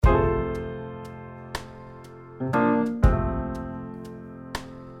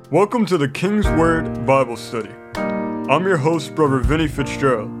Welcome to the King's Word Bible Study. I'm your host, Brother Vinny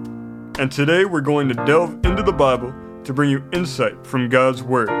Fitzgerald, and today we're going to delve into the Bible to bring you insight from God's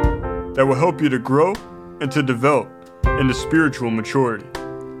Word that will help you to grow and to develop into spiritual maturity.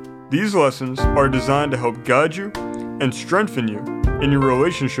 These lessons are designed to help guide you and strengthen you in your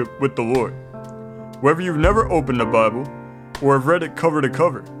relationship with the Lord. Whether you've never opened the Bible or have read it cover to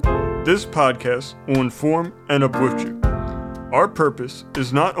cover, this podcast will inform and uplift you. Our purpose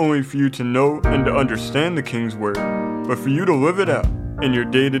is not only for you to know and to understand the King's Word, but for you to live it out in your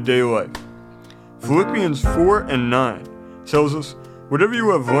day-to-day life. Philippians 4:9 tells us, "Whatever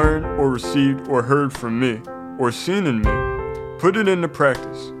you have learned or received or heard from me or seen in me, put it into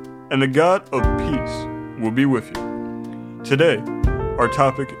practice, and the God of peace will be with you." Today, our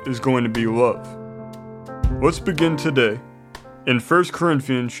topic is going to be love. Let's begin today in 1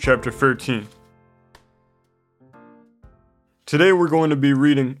 Corinthians chapter 13. Today we're going to be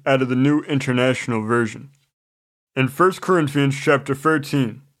reading out of the New International Version. In 1 Corinthians chapter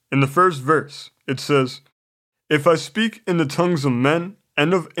 13, in the first verse, it says, "If I speak in the tongues of men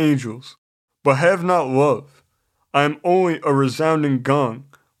and of angels, but have not love, I am only a resounding gong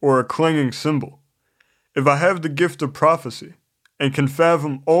or a clanging cymbal. If I have the gift of prophecy, and can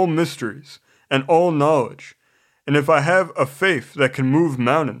fathom all mysteries and all knowledge, and if I have a faith that can move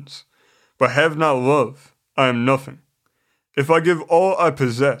mountains, but have not love, I am nothing. If I give all I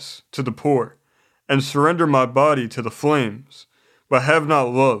possess to the poor, and surrender my body to the flames, but have not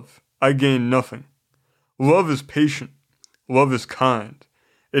love, I gain nothing. Love is patient. Love is kind.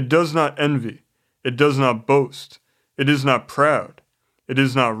 It does not envy. It does not boast. It is not proud. It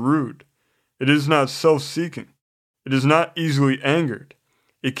is not rude. It is not self-seeking. It is not easily angered.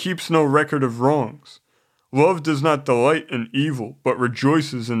 It keeps no record of wrongs. Love does not delight in evil, but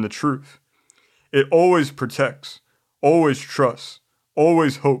rejoices in the truth. It always protects, always trusts,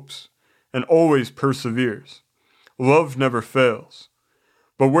 always hopes, and always perseveres. Love never fails.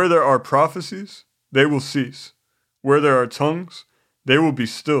 But where there are prophecies, they will cease. Where there are tongues, they will be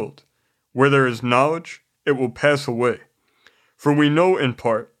stilled. Where there is knowledge, it will pass away. For we know in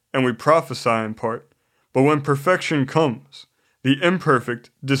part, and we prophesy in part, but when perfection comes, the imperfect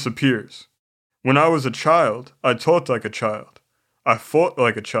disappears. When I was a child, I taught like a child. I fought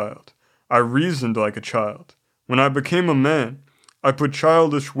like a child. I reasoned like a child. When I became a man, I put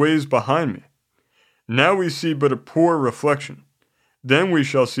childish ways behind me. Now we see but a poor reflection. Then we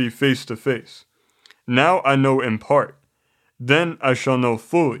shall see face to face. Now I know in part. Then I shall know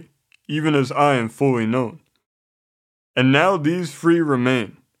fully, even as I am fully known. And now these three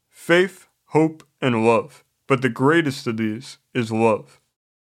remain: faith, hope, and love. But the greatest of these is love."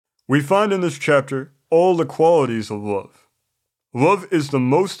 We find in this chapter all the qualities of love. Love is the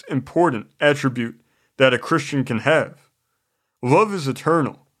most important attribute that a Christian can have. Love is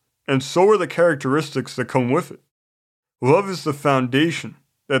eternal, and so are the characteristics that come with it. Love is the foundation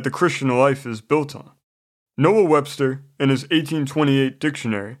that the Christian life is built on. Noah Webster, in his 1828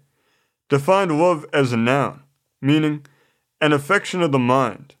 dictionary, defined love as a noun, meaning an affection of the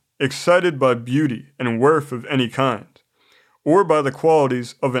mind, excited by beauty and worth of any kind, or by the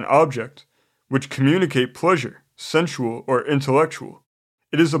qualities of an object which communicate pleasure, sensual or intellectual.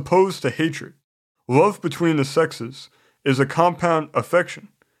 It is opposed to hatred. Love between the sexes is a compound affection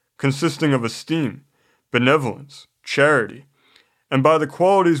consisting of esteem, benevolence, charity, and by the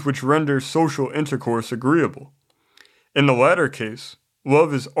qualities which render social intercourse agreeable. In the latter case,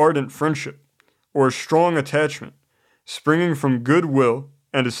 love is ardent friendship, or a strong attachment, springing from good will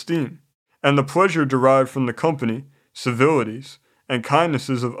and esteem, and the pleasure derived from the company, civilities, and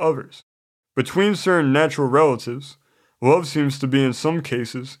kindnesses of others. Between certain natural relatives, love seems to be in some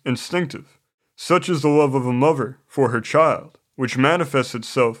cases instinctive, such as the love of a mother for her child, which manifests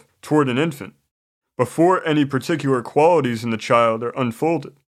itself toward an infant, before any particular qualities in the child are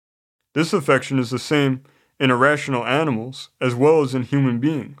unfolded. This affection is the same in irrational animals as well as in human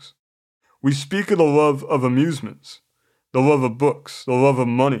beings. We speak of the love of amusements, the love of books, the love of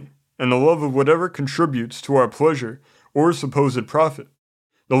money, and the love of whatever contributes to our pleasure or supposed profit.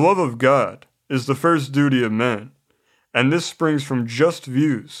 The love of God is the first duty of man, and this springs from just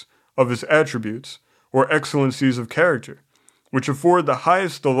views of his attributes or excellencies of character, which afford the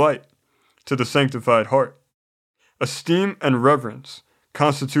highest delight to the sanctified heart. Esteem and reverence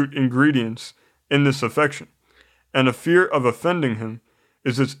constitute ingredients in this affection, and a fear of offending him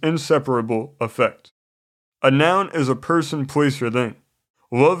is its inseparable effect. A noun is a person, place, or thing.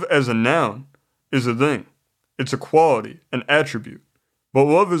 Love as a noun is a thing. It's a quality, an attribute. But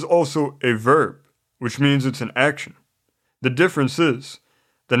love is also a verb, which means it's an action. The difference is,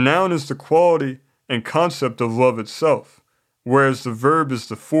 the noun is the quality and concept of love itself, whereas the verb is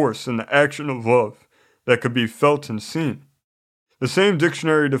the force and the action of love that could be felt and seen. The same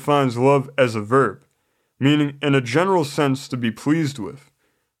dictionary defines love as a verb, meaning in a general sense to be pleased with,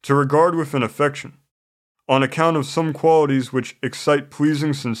 to regard with an affection, on account of some qualities which excite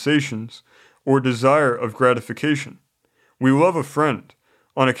pleasing sensations or desire of gratification. We love a friend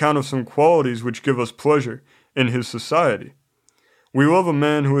on account of some qualities which give us pleasure in his society. We love a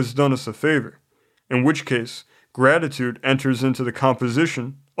man who has done us a favor, in which case gratitude enters into the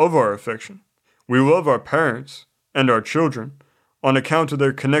composition of our affection. We love our parents and our children on account of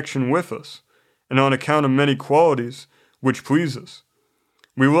their connection with us, and on account of many qualities which please us.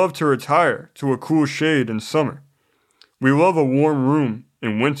 We love to retire to a cool shade in summer. We love a warm room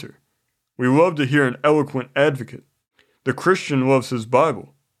in winter. We love to hear an eloquent advocate. The Christian loves his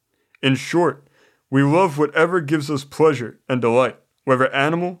Bible. In short, we love whatever gives us pleasure and delight, whether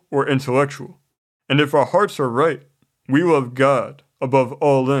animal or intellectual. And if our hearts are right, we love God above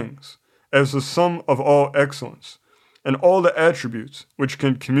all things, as the sum of all excellence, and all the attributes which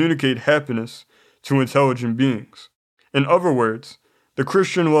can communicate happiness to intelligent beings. In other words, the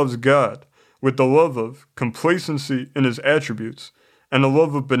Christian loves God with the love of complacency in his attributes, and the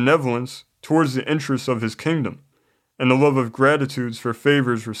love of benevolence towards the interests of his kingdom, and the love of gratitude for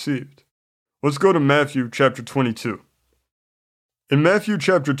favors received. Let's go to Matthew chapter 22. In Matthew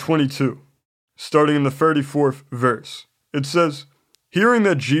chapter 22, starting in the 34th verse, it says, "Hearing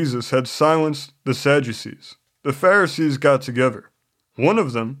that Jesus had silenced the Sadducees, the Pharisees got together. One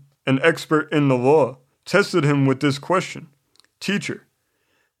of them, an expert in the law, tested him with this question, 'Teacher,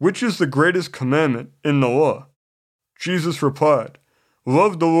 which is the greatest commandment in the law?' Jesus replied,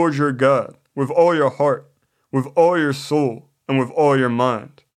 'Love the Lord your God with all your heart, with all your soul, and with all your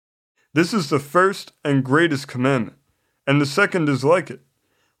mind. This is the first and greatest commandment, and the second is like it.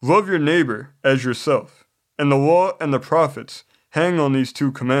 Love your neighbor as yourself, and the law and the prophets hang on these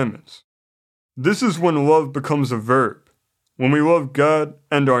two commandments.' This is when love becomes a verb, when we love God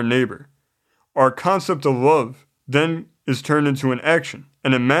and our neighbor. Our concept of love then is turned into an action,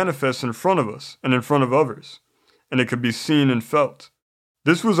 and it manifests in front of us and in front of others, and it can be seen and felt.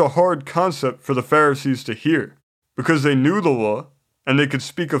 This was a hard concept for the Pharisees to hear, because they knew the law, and they could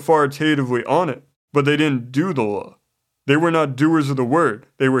speak authoritatively on it, but they didn't do the law. They were not doers of the word,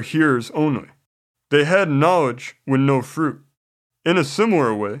 they were hearers only. They had knowledge with no fruit. In a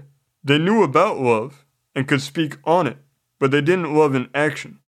similar way, they knew about love and could speak on it, but they didn't love in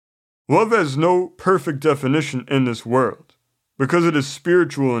action. Love has no perfect definition in this world, because it is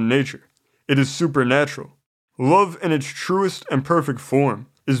spiritual in nature. It is supernatural. Love in its truest and perfect form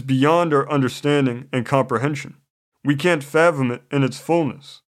is beyond our understanding and comprehension. We can't fathom it in its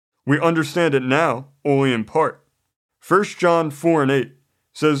fullness. We understand it now only in part. 1 John 4:8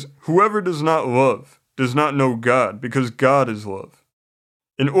 says, "Whoever does not love does not know God, because God is love."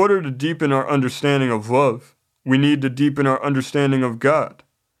 In order to deepen our understanding of love, we need to deepen our understanding of God.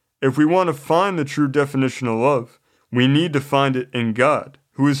 If we want to find the true definition of love, we need to find it in God,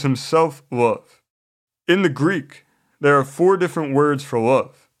 who is himself love. In the Greek, there are 4 different words for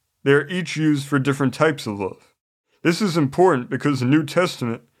love. They are each used for different types of love. This is important because the New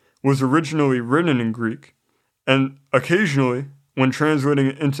Testament was originally written in Greek, and occasionally, when translating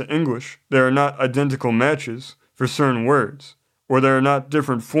it into English, there are not identical matches for certain words, or there are not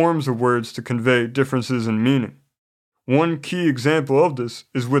different forms of words to convey differences in meaning. One key example of this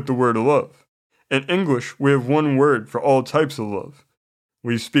is with the word love. In English, we have one word for all types of love.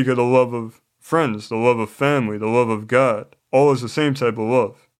 We speak of the love of friends, the love of family, the love of God, all is the same type of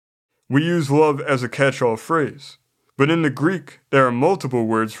love. We use love as a catch-all phrase. But in the Greek, there are multiple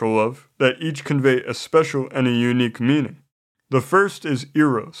words for love that each convey a special and a unique meaning. The first is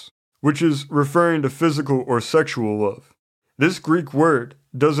eros, which is referring to physical or sexual love. This Greek word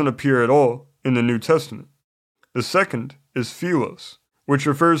doesn't appear at all in the New Testament. The second is philos, which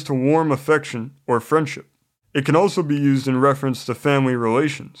refers to warm affection or friendship. It can also be used in reference to family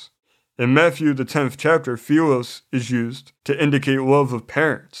relations. In Matthew, the 10th chapter, philos is used to indicate love of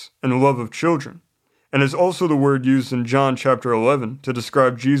parents and love of children, and is also the word used in John chapter 11 to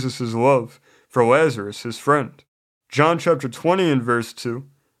describe Jesus' love for Lazarus, his friend. John chapter 20 and verse 2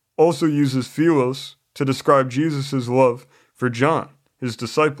 also uses philos to describe Jesus' love for John, his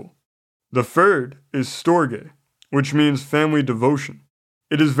disciple. The third is storge, which means family devotion.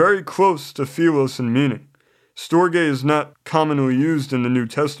 It is very close to philos in meaning. Storge is not commonly used in the New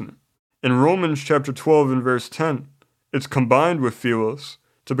Testament. In Romans chapter 12 and verse 10, it's combined with philos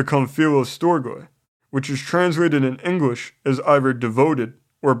to become philos storge, which is translated in English as either devoted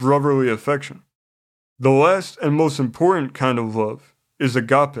or brotherly affection. The last and most important kind of love is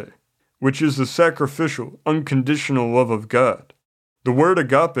agape, which is the sacrificial, unconditional love of God. The word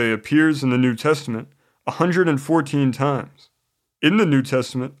agape appears in the New Testament 114 times. In the New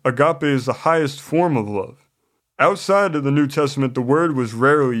Testament, agape is the highest form of love. Outside of the New Testament, the word was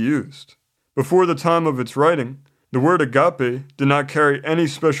rarely used. Before the time of its writing, the word agape did not carry any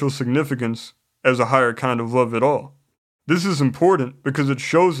special significance as a higher kind of love at all. This is important because it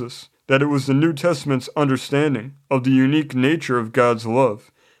shows us that it was the New Testament's understanding of the unique nature of God's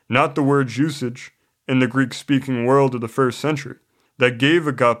love, not the word's usage in the Greek-speaking world of the first century, that gave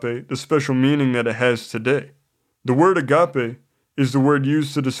agape the special meaning that it has today. The word agape is the word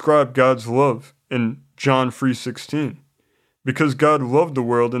used to describe God's love in John 3:16, because God loved the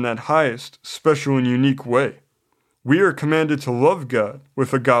world in that highest, special, and unique way. We are commanded to love God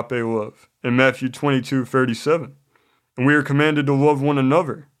with agape love in Matthew 22:37, and we are commanded to love one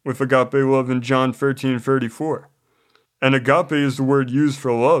another with agape love in John 13:34. And agape is the word used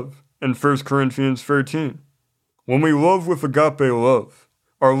for love in 1 Corinthians 13. When we love with agape love,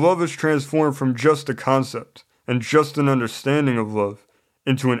 our love is transformed from just a concept and just an understanding of love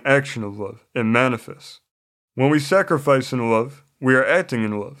into an action of love. It manifests. When we sacrifice in love, we are acting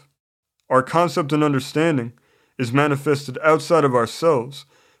in love. Our concept and understanding is manifested outside of ourselves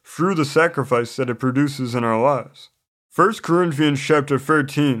through the sacrifice that it produces in our lives. 1 Corinthians chapter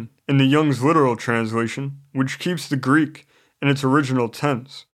 13 in the Young's literal translation, which keeps the Greek in its original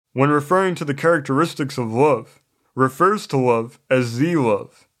tense, when referring to the characteristics of love, refers to love as the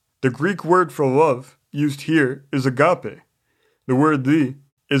love. The Greek word for love used here is agape. The word the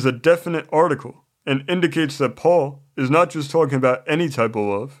is a definite article and indicates that Paul is not just talking about any type of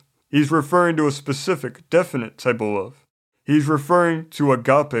love. He's referring to a specific, definite type of love. He's referring to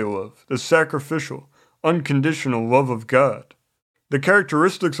agape love, the sacrificial, unconditional love of God. The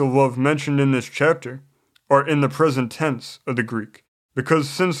characteristics of love mentioned in this chapter are in the present tense of the Greek, because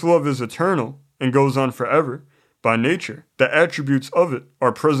since love is eternal and goes on forever, by nature, the attributes of it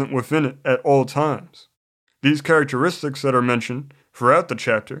are present within it at all times. These characteristics that are mentioned throughout the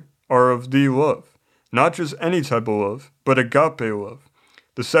chapter are of the love, not just any type of love, but agape love,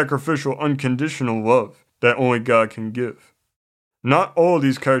 the sacrificial, unconditional love that only God can give. Not all of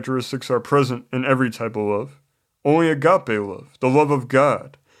these characteristics are present in every type of love. Only agape love, the love of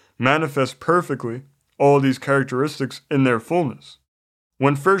God, manifests perfectly all of these characteristics in their fullness.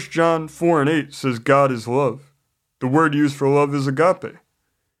 When 1 John 4:8 says God is love, the word used for love is agape.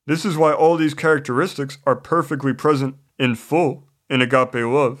 This is why all these characteristics are perfectly present in full in agape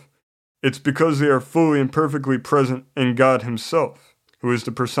love. It's because they are fully and perfectly present in God Himself, who is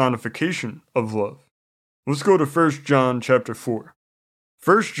the personification of love. Let's go to 1 John chapter 4.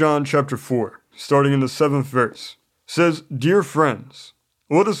 1 John chapter 4, starting in the 7th verse, says, "Dear friends,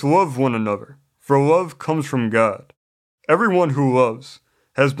 let us love one another, for love comes from God. Everyone who loves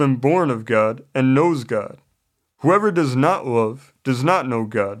has been born of God and knows God. Whoever does not love does not know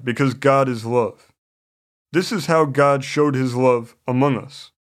God, because God is love. This is how God showed His love among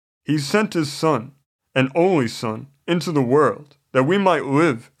us. He sent His Son, an only Son, into the world, that we might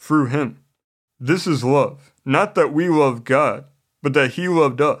live through Him. This is love, not that we love God, but that He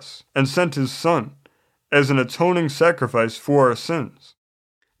loved us, and sent His Son as an atoning sacrifice for our sins.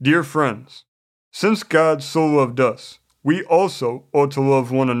 Dear friends, since God so loved us, we also ought to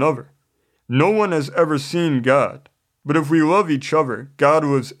love one another. No one has ever seen God, but if we love each other, God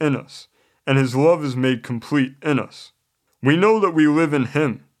lives in us, and His love is made complete in us. We know that we live in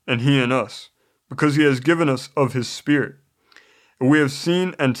Him, and He in us, because He has given us of His Spirit. And we have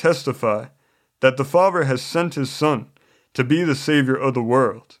seen and testify that the Father has sent His Son to be the Savior of the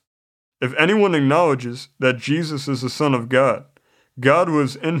world. If anyone acknowledges that Jesus is the Son of God, God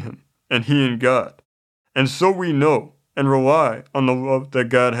lives in Him, and He in God. And so we know and rely on the love that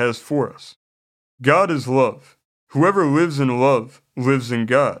God has for us. God is love. Whoever lives in love lives in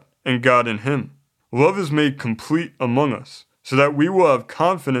God, and God in him. Love is made complete among us, so that we will have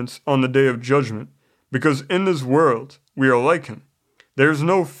confidence on the day of judgment, because in this world we are like him. There is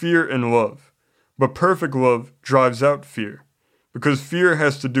no fear in love, but perfect love drives out fear, because fear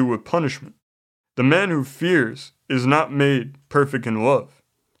has to do with punishment. The man who fears is not made perfect in love.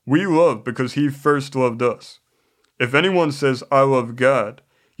 We love because he first loved us. If anyone says, "I love God,"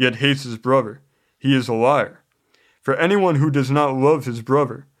 yet hates his brother, he is a liar. For anyone who does not love his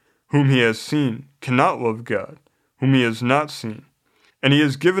brother, whom he has seen, cannot love God, whom he has not seen. And he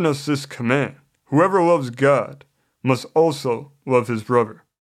has given us this command: whoever loves God must also love his brother.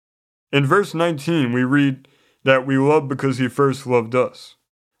 In verse 19, we read that we love because he first loved us.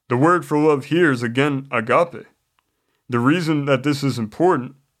 The word for love here is again agape. The reason that this is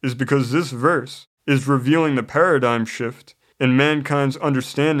important is because this verse is revealing the paradigm shift in mankind's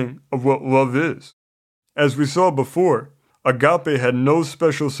understanding of what love is. As we saw before, agape had no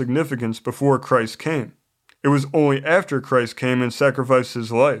special significance before Christ came. It was only after Christ came and sacrificed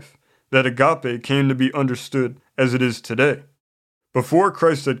his life that agape came to be understood as it is today. Before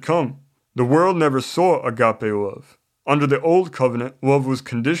Christ had come, the world never saw agape love. Under the Old Covenant, love was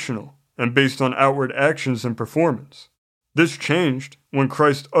conditional and based on outward actions and performance. This changed when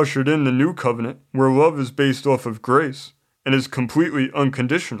Christ ushered in the New Covenant, where love is based off of grace and is completely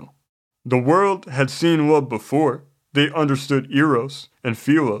unconditional. The world had seen love before. They understood eros and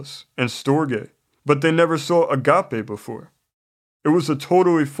philos and storge, but they never saw agape before. It was a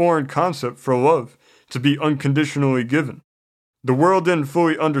totally foreign concept for love to be unconditionally given. The world didn't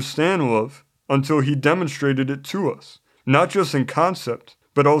fully understand love until he demonstrated it to us, not just in concept,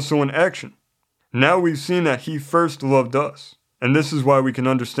 but also in action. Now we've seen that he first loved us, and this is why we can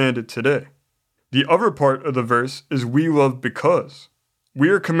understand it today. The other part of the verse is we love because. We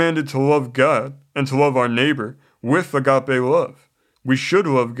are commanded to love God and to love our neighbor with agape love. We should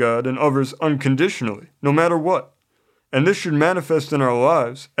love God and others unconditionally, no matter what. And this should manifest in our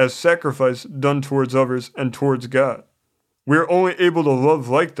lives as sacrifice done towards others and towards God. We are only able to love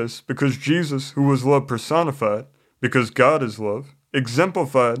like this because Jesus, who was love personified, because God is love,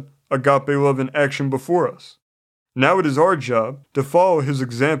 exemplified agape love in action before us. Now it is our job to follow his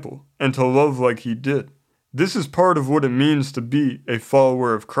example and to love like he did. This is part of what it means to be a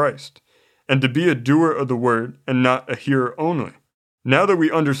follower of Christ, and to be a doer of the word and not a hearer only. Now that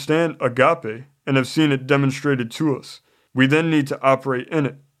we understand agape and have seen it demonstrated to us, we then need to operate in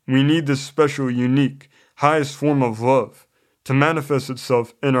it. We need this special, unique, highest form of love to manifest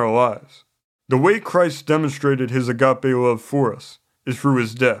itself in our lives. The way Christ demonstrated his agape love for us is through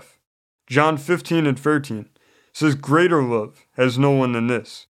his death. John 15 and 13 says, "Greater love has no one than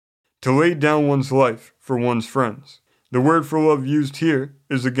this, to lay down one's life for one's friends." The word for love used here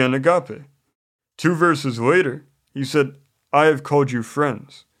is again agape. 2 verses later, he said, "I have called you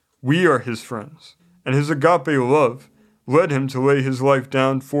friends." We are his friends, and his agape love led him to lay his life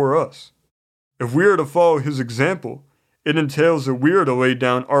down for us. If we are to follow his example, it entails that we are to lay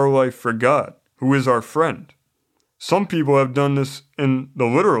down our life for God, who is our friend. Some people have done this in the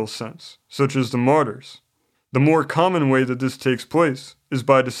literal sense, such as the martyrs. The more common way that this takes place is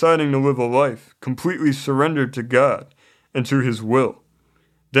by deciding to live a life completely surrendered to God and to his will.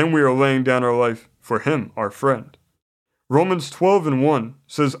 Then we are laying down our life for him, our friend. Romans 12 and 1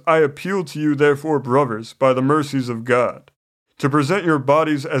 says, "I appeal to you therefore, brothers, by the mercies of God, to present your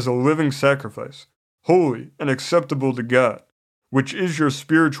bodies as a living sacrifice, holy and acceptable to God, which is your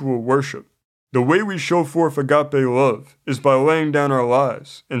spiritual worship." The way we show forth agape love is by laying down our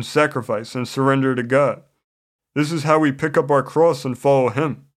lives in sacrifice and surrender to God. This is how we pick up our cross and follow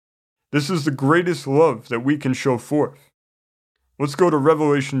him. This is the greatest love that we can show forth. Let's go to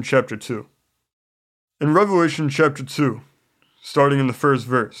Revelation chapter 2. In Revelation chapter 2, starting in the first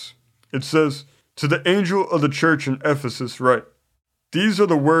verse, it says, "To the angel of the church in Ephesus write, These are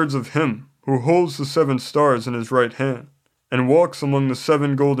the words of him who holds the 7 stars in his right hand, and walks among the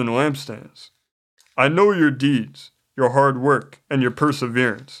 7 golden lampstands. I know your deeds, your hard work, and your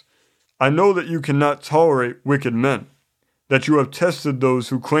perseverance. I know that you cannot tolerate wicked men, that you have tested those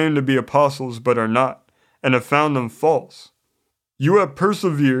who claim to be apostles but are not, and have found them false. You have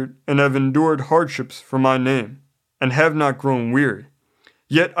persevered and have endured hardships for my name, and have not grown weary.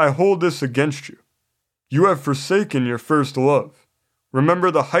 Yet I hold this against you. You have forsaken your first love.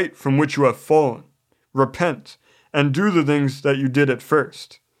 Remember the height from which you have fallen. Repent, and do the things that you did at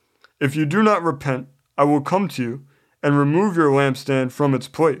first. If you do not repent, I will come to you and remove your lampstand from its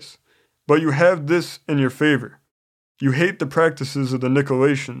place. But you have this in your favor. You hate the practices of the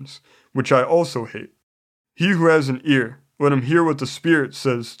Nicolaitans, which I also hate. He who has an ear, let him hear what the Spirit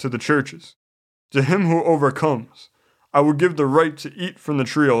says to the churches. To him who overcomes, I will give the right to eat from the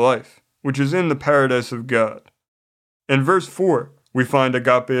tree of life, which is in the paradise of God." In verse 4, we find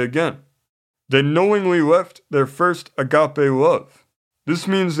agape again. They knowingly left their first agape love. This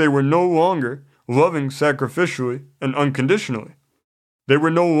means they were no longer loving sacrificially and unconditionally. They were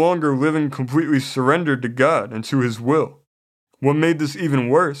no longer living completely surrendered to God and to his will. What made this even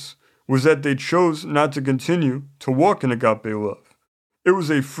worse was that they chose not to continue to walk in agape love. It was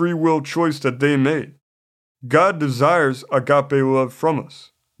a free will choice that they made. God desires agape love from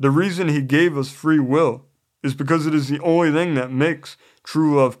us. The reason he gave us free will is because it is the only thing that makes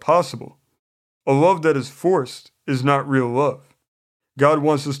true love possible. A love that is forced is not real love. God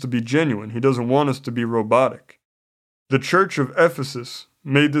wants us to be genuine. He doesn't want us to be robotic. The church of Ephesus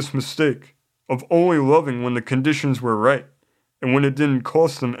made this mistake of only loving when the conditions were right and when it didn't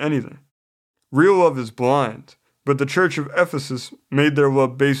cost them anything. Real love is blind, But the church of Ephesus made their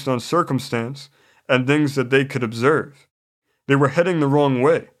love based on circumstance and things that they could observe. They were heading the wrong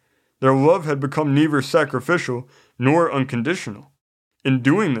way. Their love had become neither sacrificial nor unconditional. In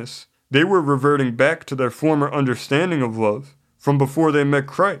doing this, they were reverting back to their former understanding of love from before they met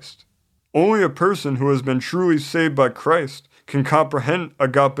Christ. Only a person who has been truly saved by Christ can comprehend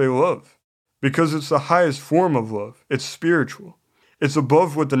agape love, because it's the highest form of love. It's spiritual. It's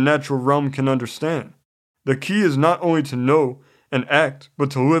above what the natural realm can understand. The key is not only to know and act,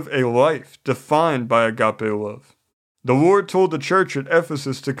 but to live a life defined by agape love. The Lord told the church at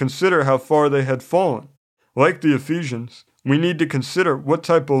Ephesus to consider how far they had fallen. Like the Ephesians, we need to consider what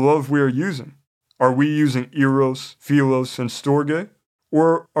type of love we are using. Are we using eros, philos, and storge?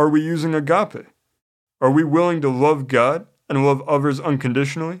 Or are we using agape? Are we willing to love God and love others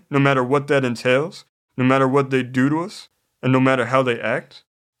unconditionally, no matter what that entails, no matter what they do to us, and no matter how they act?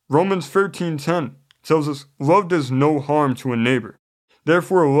 Romans 13:10 tells us, love does no harm to a neighbor.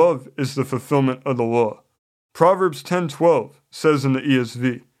 Therefore, love is the fulfillment of the law. Proverbs 10:12 says in the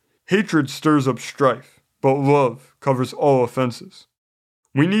ESV, hatred stirs up strife, but love covers all offenses.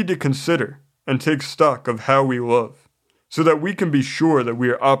 We need to consider and take stock of how we love, so that we can be sure that we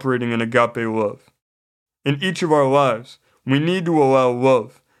are operating in agape love. In each of our lives, we need to allow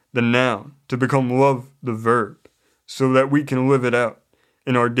love, the noun, to become love, the verb, so that we can live it out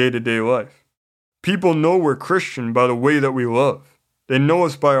in our day-to-day life. People know we're Christian by the way that we love. They know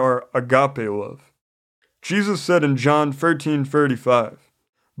us by our agape love. Jesus said in John 13:35,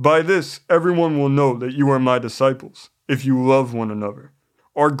 by this everyone will know that you are my disciples, if you love one another.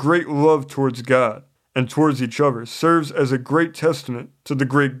 Our great love towards God and towards each other serves as a great testament to the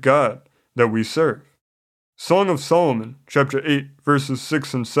great God that we serve. Song of Solomon, chapter 8, verses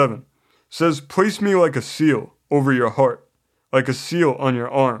 6 and 7, says, place me like a seal over your heart, like a seal on your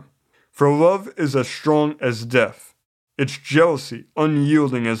arm. For love is as strong as death, its jealousy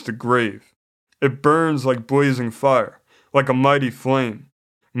unyielding as the grave. It burns like blazing fire, like a mighty flame.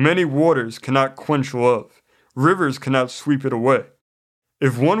 Many waters cannot quench love. Rivers cannot sweep it away.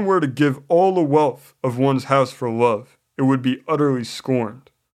 If one were to give all the wealth of one's house for love, it would be utterly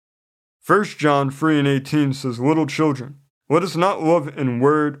scorned. 1 John 3:18 says, little children, let us not love in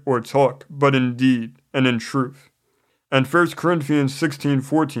word or talk, but in deed and in truth. And 1 Corinthians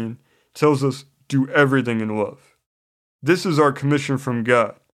 16:14 tells us, do everything in love. This is our commission from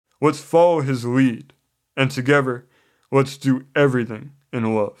God. Let's follow his lead, and together, let's do everything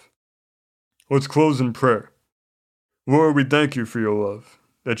in love. Let's close in prayer. Lord, we thank you for your love,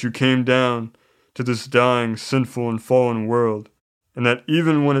 that you came down to this dying, sinful, and fallen world, and that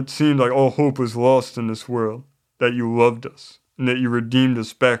even when it seemed like all hope was lost in this world, that you loved us, and that you redeemed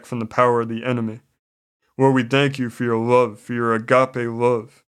us back from the power of the enemy. Lord, we thank you for your love, for your agape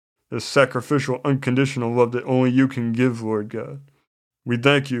love, the sacrificial, unconditional love that only you can give, Lord God. We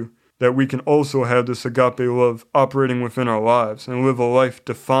thank you that we can also have this agape love operating within our lives and live a life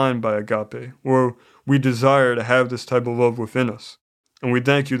defined by agape, where we desire to have this type of love within us. And we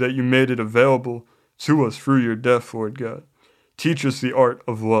thank you that you made it available to us through your death, Lord God. Teach us the art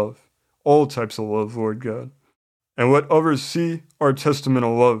of love, all types of love, Lord God. And let others see our testament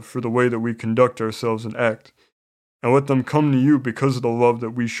of love for the way that we conduct ourselves and act. And let them come to you because of the love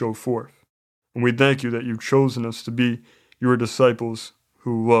that we show forth. And we thank you that you've chosen us to be your disciples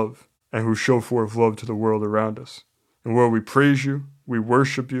who love and who show forth love to the world around us. And Lord, we praise you, we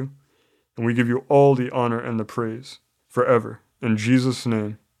worship you, and we give you all the honor and the praise forever. In Jesus'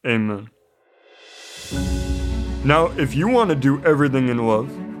 name, amen. Now, if you want to do everything in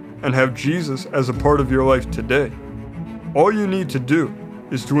love and have Jesus as a part of your life today, all you need to do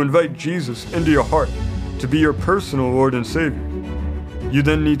is to invite Jesus into your heart to be your personal Lord and Savior. You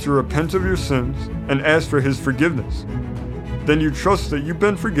then need to repent of your sins and ask for his forgiveness. Then you trust that you've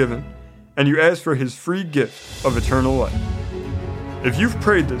been forgiven, and you ask for his free gift of eternal life. If you've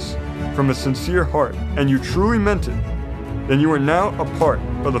prayed this from a sincere heart and you truly meant it, then you are now a part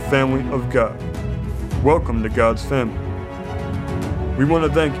of the family of God. Welcome to God's family. We want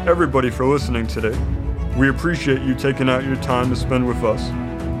to thank everybody for listening today. We appreciate you taking out your time to spend with us.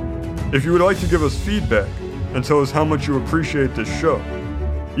 If you would like to give us feedback and tell us how much you appreciate this show,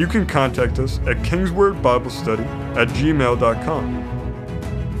 you can contact us at kingswordbiblestudy@gmail.com.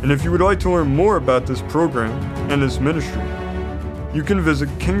 And if you would like to learn more about this program and this ministry, you can visit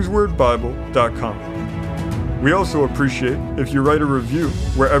kingswordbible.com. We also appreciate if you write a review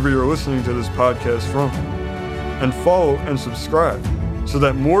wherever you're listening to this podcast from, and follow and subscribe so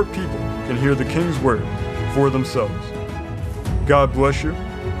that more people can hear the King's Word for themselves. God bless you.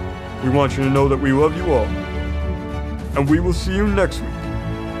 We want you to know that we love you all. And we will see you next week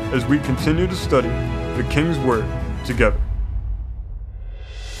as we continue to study the King's Word together.